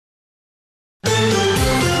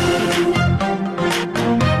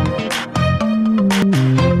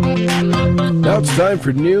It's time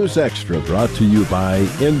for News Extra, brought to you by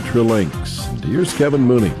Intralinks. And here's Kevin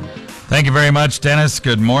Mooney. Thank you very much, Dennis.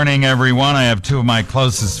 Good morning, everyone. I have two of my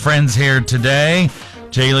closest friends here today.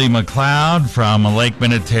 Jaylee McCloud from Lake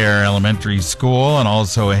Minatare Elementary School and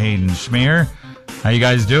also Haden Schmer. How you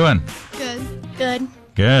guys doing? Good.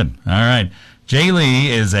 Good. All right. Jaylee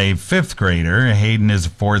is a 5th grader. Haden is a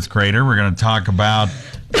 4th grader. We're going to talk about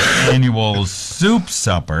the annual soup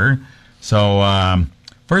supper. So,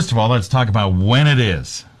 first of all, let's talk about when it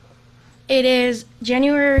is. It is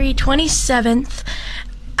January 27th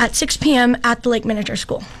at 6 p.m. at the Lake Minatare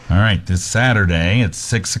School. All right. This Saturday at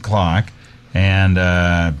 6 o'clock. And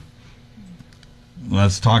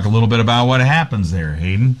let's talk a little bit about what happens there,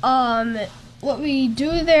 Haden. What we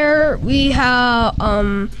do there, we have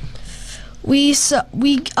we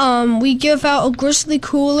give out a grizzly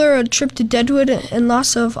cooler, a trip to Deadwood, and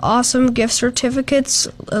lots of awesome gift certificates,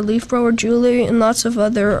 a leaf blower jewelry, and lots of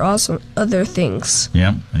other things.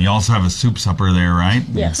 Yep. And you also have a soup supper there, right?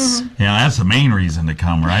 Yes. Mm-hmm. Yeah, that's the main reason to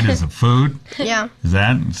come, right? Is the food? Yeah. Is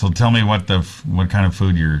that? So tell me what kind of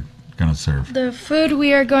food you're going to serve. The food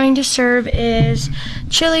we are going to serve is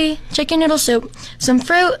chili, chicken noodle soup, some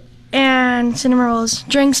fruit, and cinnamon rolls,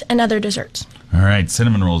 drinks, and other desserts. All right,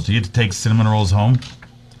 cinnamon rolls. Do you get to take cinnamon rolls home?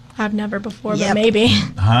 I've never before, Yep. but maybe.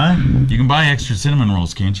 Huh? You can buy extra cinnamon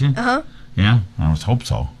rolls, can't you? Uh-huh. Yeah, I always hope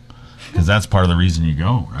so. Because that's part of the reason you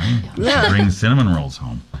go, right? Yeah. Bring cinnamon rolls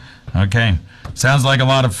home. Okay. Sounds like a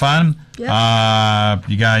lot of fun. Yep.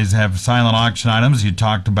 You guys have silent auction items. You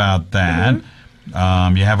talked about that.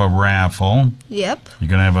 Mm-hmm. You have a raffle. Yep. You're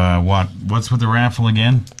going to have a what? What's with the raffle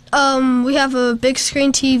again? We have a big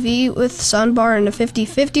screen TV with soundbar and a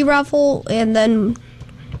 50-50 raffle, and then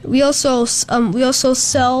we also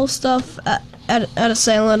sell stuff at a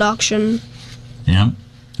silent auction. Yeah,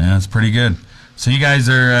 that's pretty good. So you guys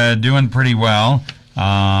are doing pretty well.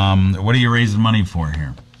 What are you raising money for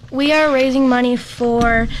here? We are raising money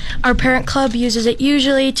for our parent club. Uses it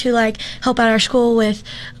usually to help out our school with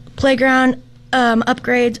playground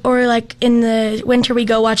upgrades, or in the winter we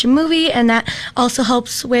go watch a movie, and that also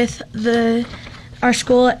helps with our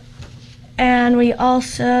school. And we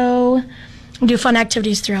also do fun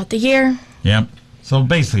activities throughout the year. Yep. So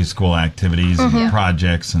basically school activities and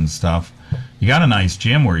projects and stuff. You got a nice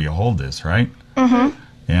gym where you hold this, right? Mm-hmm.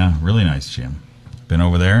 Yeah, really nice gym. Been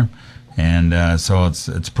over there, and so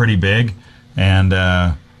it's pretty big. And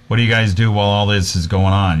what do you guys do while all this is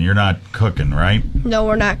going on? You're not cooking, right? No,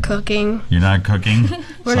 we're not cooking. You're not cooking?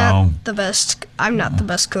 We're not the best. I'm not the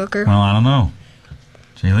best cooker. Well, I don't know.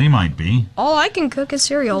 Jaylee might be. All I can cook is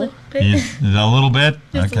cereal. A little bit?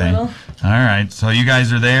 Just a Okay. little. All right. So you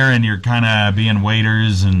guys are there and you're kind of being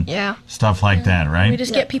waiters and stuff like that, right? We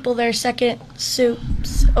just get people their second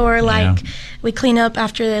soups, or we clean up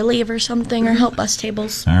after they leave or something, or help bus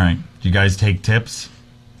tables. All right. Do you guys take tips?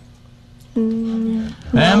 No.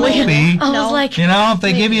 Maybe. I was like, if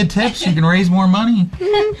they give you tips, you can raise more money.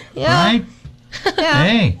 Yeah. Right? Yeah.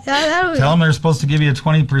 Hey, That'll tell them they're supposed to give you a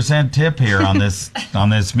 20% tip here on this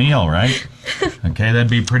meal, right? Okay, that'd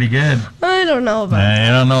be pretty good. I don't know about I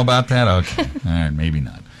don't know about that. Okay. All right, maybe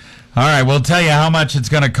not. All right, we'll tell you how much it's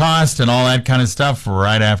going to cost and all that kind of stuff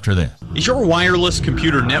right after this. Is your wireless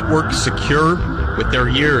computer network secure? With their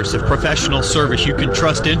years of professional service, you can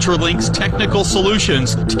trust Intralinks Technical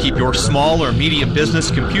Solutions to keep your small or medium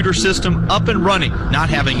business computer system up and running. Not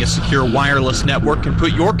having a secure wireless network can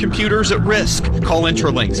put your computers at risk. Call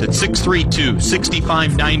Intralinks at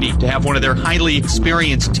 632-6590 to have one of their highly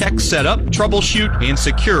experienced techs set up, troubleshoot, and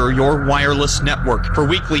secure your wireless network. For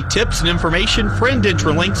weekly tips and information, friend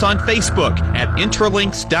Intralinks on Facebook at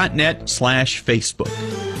intralinks.net/Facebook.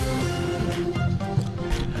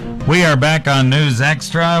 We are back on News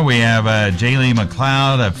Extra. We have Jaylee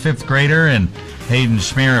McCloud, a 5th grader, and Haden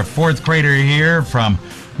Schmer, a 4th grader here from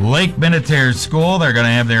Lake Minatare School. They're going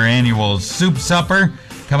to have their annual soup supper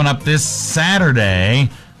coming up this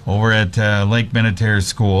Saturday over at Lake Minatare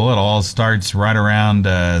School. It all starts right around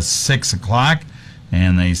 6 o'clock,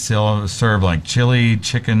 and they still serve chili,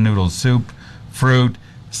 chicken noodle soup, fruit,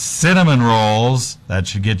 cinnamon rolls. That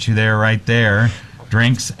should get you there right there.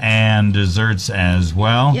 Drinks and desserts as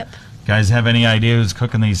well. Yep. Guys have any idea who's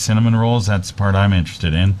cooking these cinnamon rolls? That's the part I'm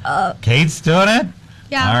interested in. Kate's doing it?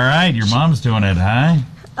 Yeah. All right, your mom's doing it, huh?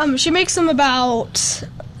 She makes them about...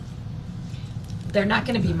 They're not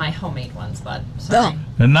going to be my homemade ones, bud. Sorry.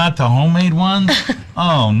 And not the homemade ones?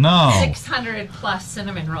 Oh, no. 600 plus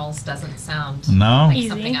cinnamon rolls doesn't sound No? like Easy.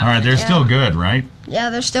 something All right, they're still good, right? Yeah,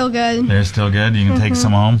 they're still good. They're still good. You can take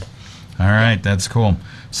some home? All right, that's cool.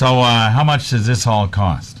 So how much does this all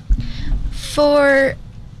cost? for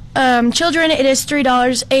children, it is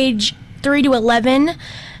 $3, age 3 to 11,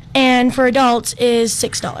 and for adults is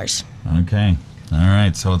 $6. Okay. All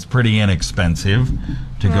right. So it's pretty inexpensive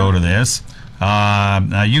to go to this.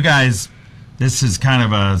 Now, you guys, this is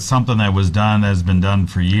kind of something that has been done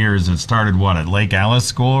for years. It started, at Lake Alice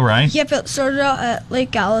School, right? Yep, it started out at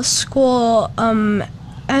Lake Alice School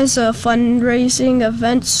as a fundraising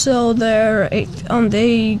event. So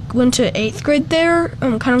they went to 8th grade there,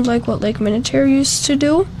 kind of like what Lake Minatare used to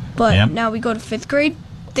do. But now we go to 5th grade.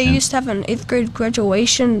 They used to have an 8th grade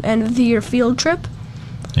graduation end of the year field trip.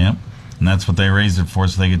 Yep. And that's what they raised it for,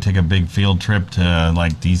 so they could take a big field trip to,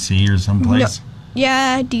 like, D.C. or someplace? No.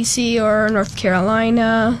 Yeah, D.C. or North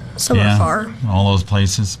Carolina, somewhere far. All those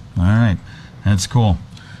places. All right. That's cool.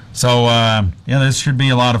 So, this should be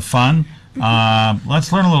a lot of fun.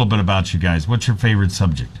 Let's learn a little bit about you guys. What's your favorite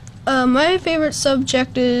subject? My favorite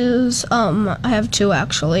subject is, I have two,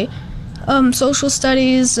 actually. Social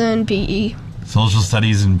studies and PE. Social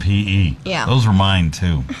studies and PE. Yeah. Those were mine,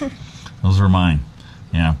 too. Those were mine.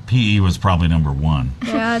 Yeah, PE was probably number one.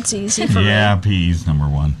 Yeah, it's easy for me. Yeah, PE's number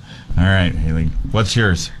one. All right, Haley, what's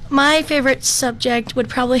yours? My favorite subject would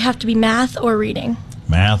probably have to be math or reading.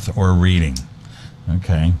 Math or reading.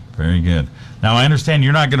 Okay, very good. Now, I understand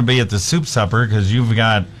you're not going to be at the soup supper because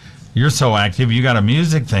you're so active, you got a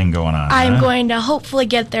music thing going on. I'm going to hopefully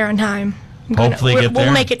get there on time. We'll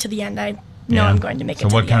make it to the end. I know I'm going to make it to the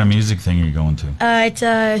end. So what kind of music thing are you going to? It's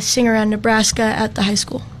a Sing Around Nebraska at the high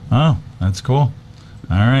school. Oh, that's cool.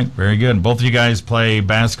 All right, very good. Both of you guys play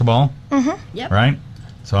basketball? Mm-hmm. Yep. Right?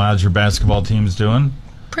 So how's your basketball teams doing?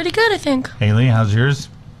 Pretty good, I think. Haley, how's yours?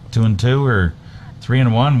 2-2 or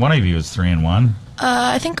 3-1? One of you is 3-1.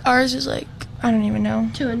 I think ours is I don't even know.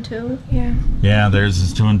 2-2. Yeah. Yeah, theirs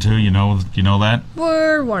is 2-2. You know that?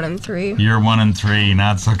 We're 1-3. You're 1-3.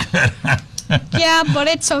 Not so good. Yeah, but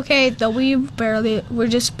it's okay. Though we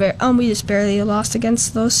just barely lost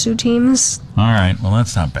against those two teams. All right. Well,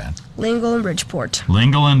 that's not bad. Lingle and Bridgeport.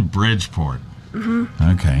 Lingle and Bridgeport. Mm-hmm.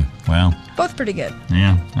 Okay. Well. Both pretty good.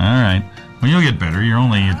 Yeah. All right. Well, you'll get better. You're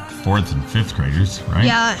only 4th and 5th graders, right?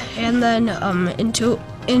 Yeah, and then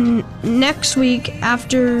in next week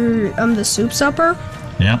after the soup supper,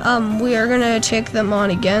 we are gonna take them on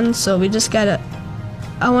again. So we just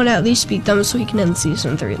I want to at least beat them so we can end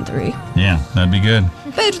season 3-3. Yeah, that'd be good.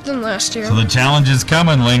 Better than last year. So the challenge is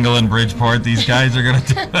coming, Lingle and Bridgeport. These guys are gonna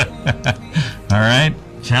do it. All right.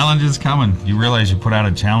 Challenge is coming. You realize you put out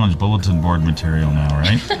a challenge bulletin board material now,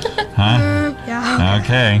 right? Huh? Yeah.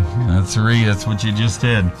 Okay. That's what you just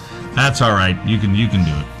did. That's all right. You can do it. You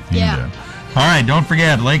can do it. All right. Don't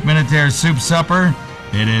forget, Lake Minatare Soup Supper.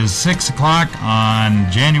 It is 6 o'clock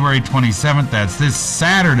on January 27th. That's this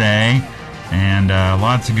Saturday. And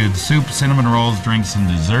lots of good soup, cinnamon rolls, drinks, and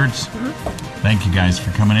desserts. Mm-hmm. Thank you guys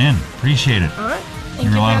for coming in. Appreciate it. All right. Thank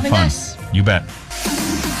you for having us. You bet.